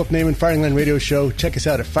 folks, Philip Naiman, Firing Line Radio Show. Check us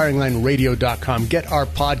out at firinglineradio.com. Get our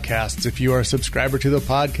podcasts. If you are a subscriber to the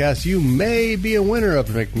podcast, you may be a winner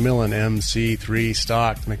of the McMillan MC3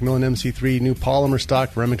 stock. The McMillan MC3 new polymer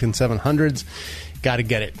stock for Remington 700s. Got to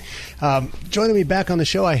get it. Joining me back on the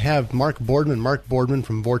show, I have Mark Boardman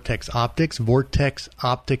from Vortex Optics,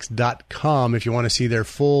 vortexoptics.com, if you want to see their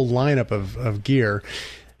full lineup of gear,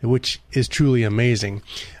 which is truly amazing.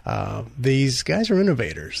 These guys are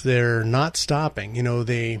innovators. They're not stopping.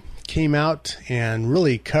 They came out and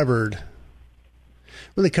really covered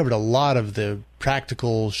a lot of the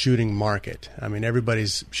practical shooting market. I mean,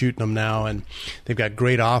 everybody's shooting them now, and they've got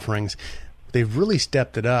great offerings. They've really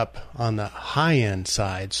stepped it up on the high-end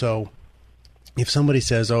side. So if somebody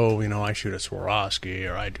says, I shoot a Swarovski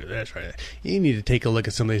or I do this, right, you need to take a look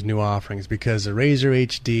at some of these new offerings, because the Razor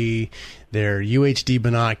HD, their UHD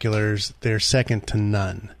binoculars, they're second to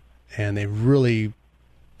none. And they've really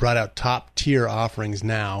brought out top-tier offerings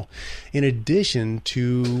now, in addition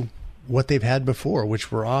to what they've had before,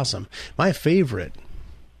 which were awesome. My favorite,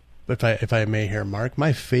 if I may here, Mark,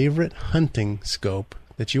 my favorite hunting scope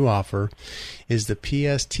that you offer is the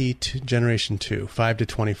PST Generation 2,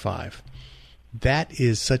 5-25. That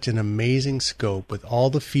is such an amazing scope with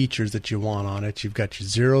all the features that you want on it. You've got your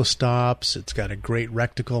zero stops. It's got a great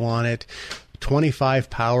reticle on it, 25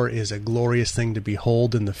 power is a glorious thing to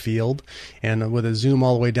behold in the field. And with a zoom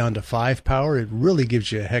all the way down to 5 power, it really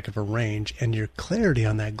gives you a heck of a range. And your clarity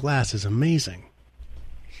on that glass is amazing.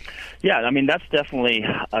 Yeah, I mean, that's definitely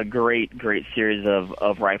a great series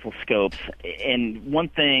of rifle scopes. And one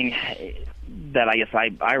thing that I guess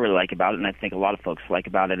I really like about it, and I think a lot of folks like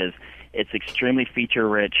about it, is it's extremely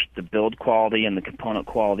feature-rich. The build quality and the component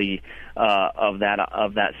quality of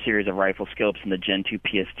that series of rifle scopes and the Gen 2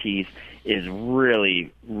 PSTs is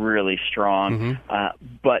really, really strong.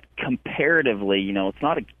 But comparatively, it's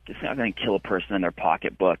not going to kill a person in their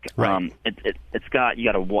pocketbook. Right. It's got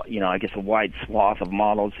a wide swath of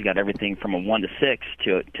models. You got everything from a 1 to 6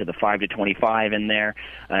 to the 5 to 25 in there,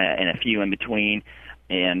 and a few in between,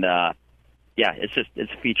 and yeah,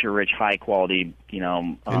 it's feature rich, high quality,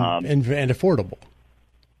 and affordable.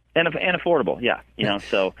 And affordable, yeah.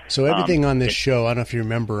 So everything on this show, I don't know if you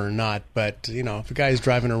remember or not, but if a guy's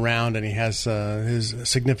driving around and he has his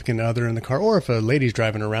significant other in the car, or if a lady's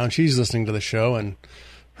driving around, she's listening to the show and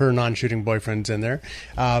her non-shooting boyfriend's in there,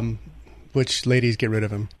 which ladies, get rid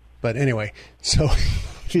of him. But anyway, so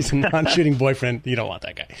if he's a non-shooting boyfriend, you don't want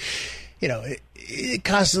that guy. It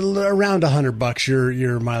costs around $100.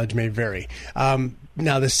 Your mileage may vary.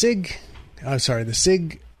 Now the SIG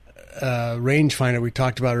rangefinder we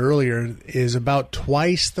talked about earlier is about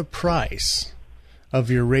twice the price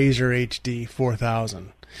of your Razor HD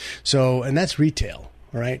 4000. So, and that's retail,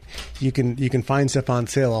 right? You can find stuff on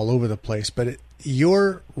sale all over the place, but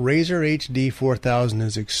your Razor HD 4000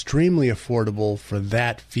 is extremely affordable for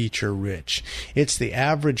that feature rich. It's the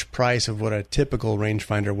average price of what a typical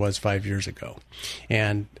rangefinder was 5 years ago.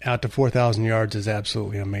 And out to 4,000 yards is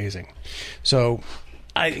absolutely amazing. So,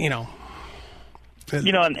 and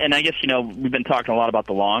I guess, we've been talking a lot about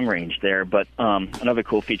the long range there, but another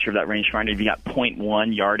cool feature of that rangefinder, you got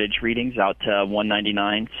 0.1 yardage readings out to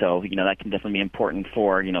 199. So, that can definitely be important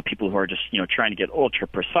for, people who are just, trying to get ultra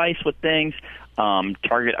precise with things.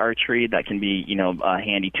 Target archery, that can be, a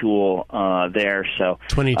handy tool there. So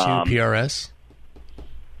 22 PRS.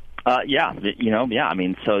 Yeah. I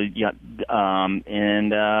mean, so yeah,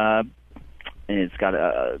 and it's got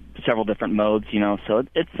several different modes, so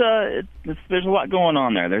there's a lot going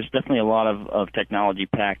on there. There's definitely a lot of technology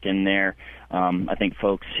packed in there. I think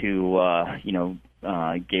folks who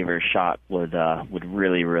gave her a shot would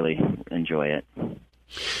really, really enjoy it.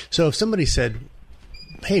 So if somebody said,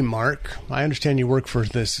 "Hey, Mark, I understand you work for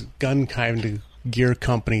this gun kind of gear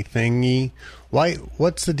company thingy.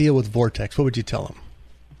 What's the deal with Vortex?" What would you tell them?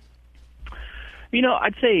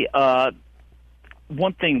 I'd say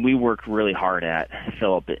one thing we work really hard at,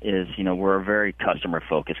 Philip, is we're a very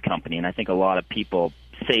customer-focused company, and I think a lot of people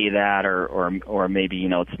say that, or maybe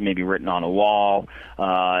it's maybe written on a wall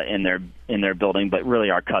in their building, but really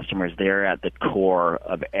our customers, they're at the core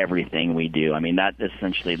of everything we do. I mean, that's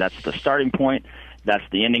the starting point. That's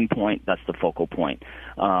the ending point. That's the focal point.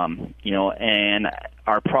 And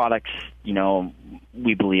our products,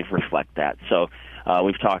 we believe reflect that. So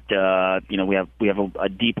we've talked, we have a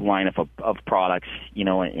deep lineup of products,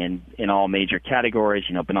 in all major categories,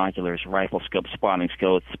 binoculars, rifle scopes, spotting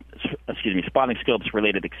scopes,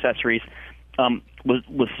 related accessories,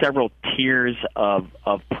 with several tiers of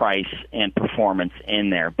price and performance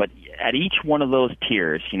in there. But at each one of those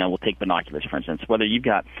tiers, we'll take binoculars, for instance, whether you've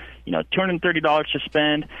got, $230 to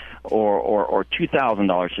spend or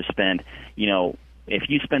 $2,000 to spend, if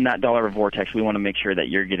you spend that dollar of Vortex, we want to make sure that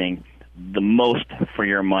you're getting the most for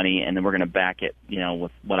your money, and then we're going to back it,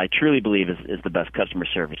 with what I truly believe is the best customer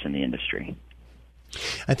service in the industry.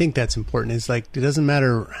 I think that's important. It's like, it doesn't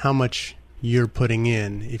matter how much you're putting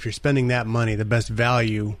in. If you're spending that money, the best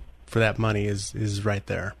value for that money is right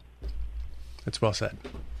there. That's well said.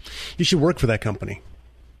 You should work for that company.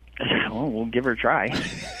 Well, we'll give her a try.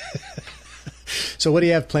 So what do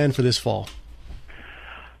you have planned for this fall?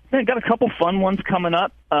 I got a couple fun ones coming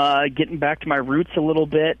up. Getting back to my roots a little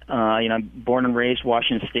bit. I'm born and raised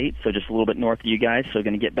Washington State, so just a little bit north of you guys. So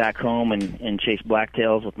going to get back home and chase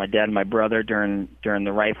blacktails with my dad and my brother during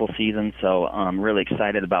the rifle season. So I'm really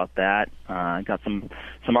excited about that. Got some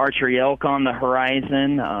archery elk on the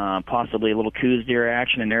horizon, possibly a little Coues deer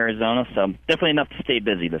action in Arizona. So definitely enough to stay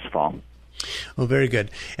busy this fall. Well, very good.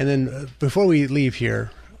 And then before we leave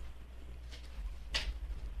here,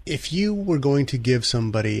 if you were going to give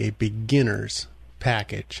somebody a beginner's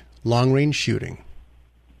package, long-range shooting,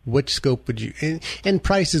 which scope would you... And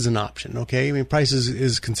price is an option, okay? I mean, price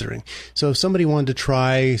is considering. So if somebody wanted to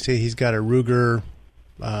try, say he's got a Ruger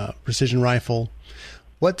precision rifle,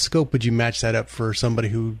 what scope would you match that up for somebody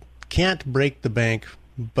who can't break the bank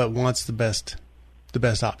but wants the best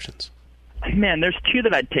options? Man, there's two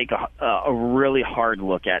that I'd take a really hard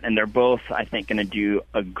look at, and they're both, I think, going to do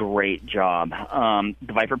a great job.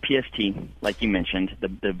 The Viper PST, like you mentioned,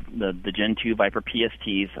 the Gen 2 Viper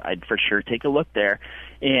PSTs, I'd for sure take a look there.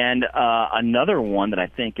 And another one that I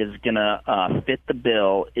think is going to fit the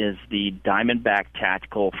bill is the Diamondback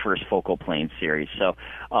Tactical First Focal Plane series. So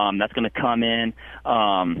that's going to come in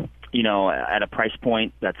at a price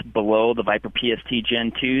point that's below the Viper PST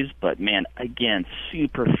Gen 2s, but man, again,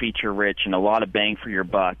 super feature rich and a lot of bang for your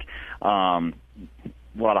buck. A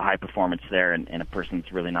lot of high performance there, and a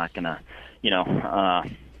person's really not gonna,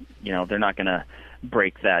 they're not gonna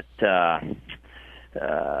break that. I'm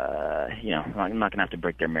not gonna have to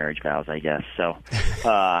break their marriage vows, I guess. So.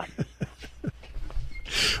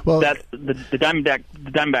 Well, that's the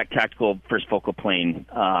Diamondback Tactical First Focal Plane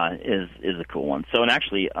is a cool one. So, and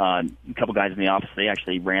actually, a couple guys in the office, they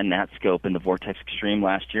actually ran that scope in the Vortex Extreme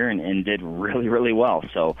last year and did really, really well.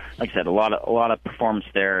 So, like I said, a lot of performance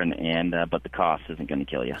there, but the cost isn't going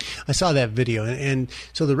to kill you. I saw that video, and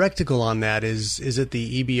so the reticle on that is it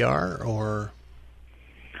the EBR or?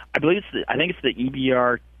 I believe I think it's the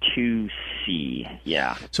EBR 2C.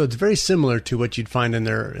 Yeah. So it's very similar to what you'd find in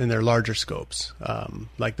their larger scopes,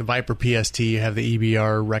 like the Viper PST. You have the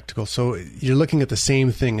EBR reticle, so you're looking at the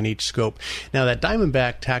same thing in each scope. Now that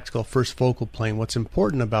Diamondback Tactical First Focal Plane, what's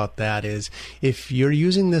important about that is if you're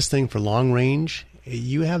using this thing for long range,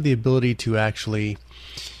 you have the ability to actually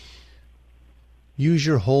use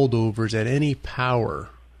your holdovers at any power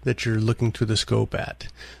that you're looking to the scope at.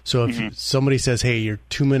 So if somebody says, hey, you're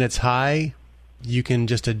 2 minutes high, you can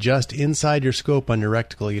just adjust inside your scope on your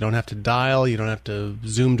reticle. You don't have to dial, you don't have to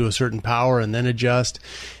zoom to a certain power and then adjust.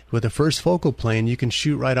 With the First Focal Plane, you can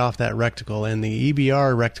shoot right off that reticle, and the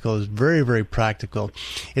EBR reticle is very, very practical.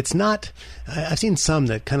 It's not, I've seen some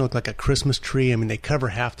that kind of look like a Christmas tree. I mean, they cover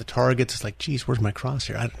half the targets. It's like, geez, where's my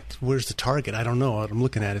crosshair? Where's the target? I don't know what I'm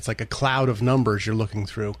looking at. It's like a cloud of numbers you're looking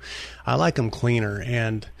through. I like them cleaner,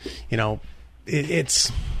 and,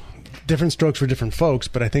 it's different strokes for different folks,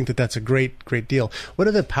 but I think that's a great, great deal. What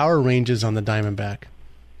are the power ranges on the Diamondback?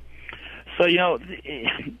 So,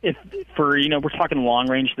 we're talking long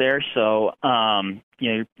range there. So,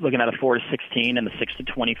 you're looking at a 4 to 16 and the 6 to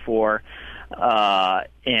 24.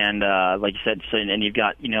 And like you said, and you've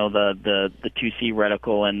got, the 2C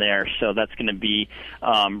reticle in there. So that's going to be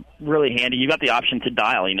really handy. You've got the option to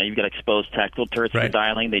dial. You've got exposed tactical turrets for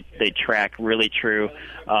dialing. They track really true.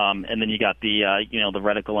 And then you got the, the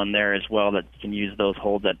reticle in there as well that you can use those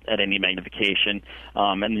holds at any magnification.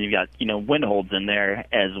 And then you've got, wind holds in there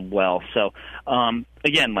as well. So,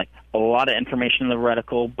 again, like a lot of information in the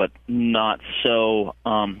reticle, but not so,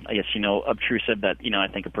 obtrusive that, I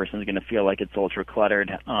think a person is going to feel like it's ultra cluttered.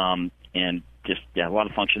 And just, a lot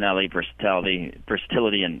of functionality,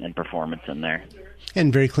 versatility and performance in there.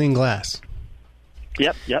 And very clean glass.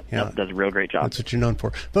 Yep, does a real great job. That's what you're known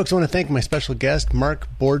for. Folks, I want to thank my special guest, Mark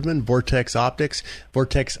Boardman, Vortex Optics,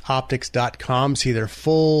 vortexoptics.com. See their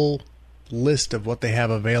full list of what they have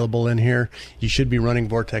available in here. You should be running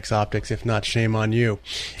Vortex Optics. If not, shame on you.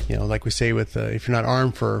 Like we say with if you're not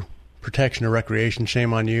armed for protection or recreation,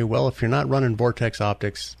 shame on you. Well, if you're not running Vortex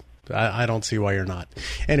Optics, I don't see why you're not.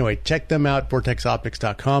 Anyway, check them out,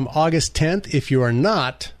 vortexoptics.com. August 10th, if you are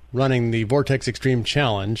not running the Vortex Extreme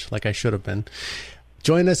Challenge, like I should have been,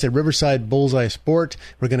 join us at Riverside Bullseye Sport.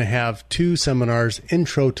 We're going to have 2 seminars,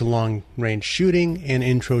 Intro to Long Range Shooting and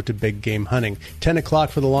Intro to Big Game Hunting. 10 o'clock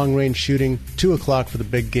for the long range shooting, 2 o'clock for the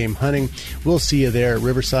big game hunting. We'll see you there at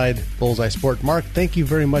Riverside Bullseye Sport. Mark, thank you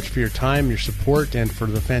very much for your time, your support, and for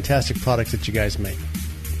the fantastic products that you guys make.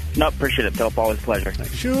 No, appreciate it, Philip. Always a pleasure.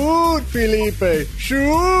 Shoot, Felipe!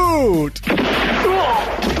 Shoot!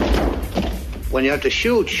 When you have to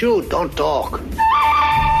shoot, don't talk.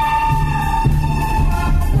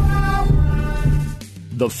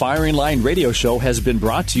 The Firing Line Radio Show has been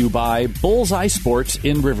brought to you by Bullseye Sports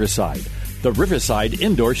in Riverside, the Riverside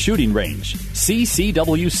Indoor Shooting Range,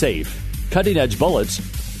 CCW Safe, Cutting Edge Bullets,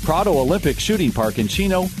 Prado Olympic Shooting Park in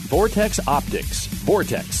Chino, Vortex Optics,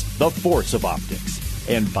 Vortex, the Force of Optics,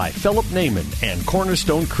 and by Philip Naiman and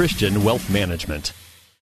Cornerstone Christian Wealth Management.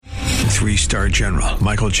 3-star General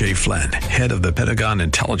Michael J. Flynn, head of the Pentagon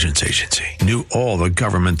Intelligence Agency, knew all the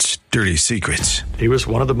government's dirty secrets. He was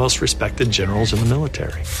one of the most respected generals in the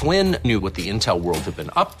military. Flynn knew what the intel world had been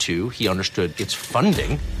up to. He understood its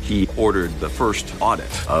funding. He ordered the first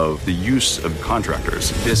audit of the use of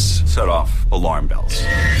contractors. This set off alarm bells.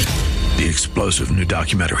 The explosive new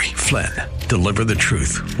documentary, Flynn, deliver the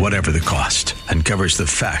truth, whatever the cost, and covers the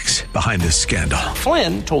facts behind the scandal.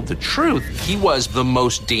 Flynn told the truth. He was the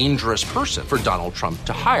most dangerous person for Donald Trump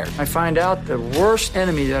to hire. I find out the worst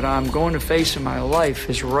enemy that I'm going to face in my life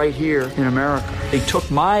is right here in America. They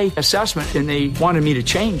took my assessment and they wanted me to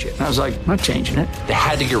change it. And I was like, I'm not changing it. They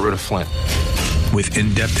had to get rid of Flynn. With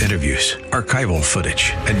in-depth interviews, archival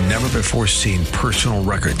footage, and never-before-seen personal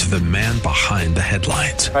records of the man behind the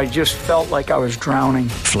headlines. I just felt like I was drowning.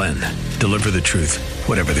 Flynn, deliver the truth,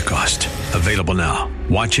 whatever the cost. Available now.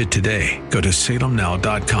 Watch it today. Go to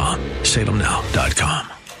salemnow.com.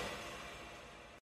 salemnow.com.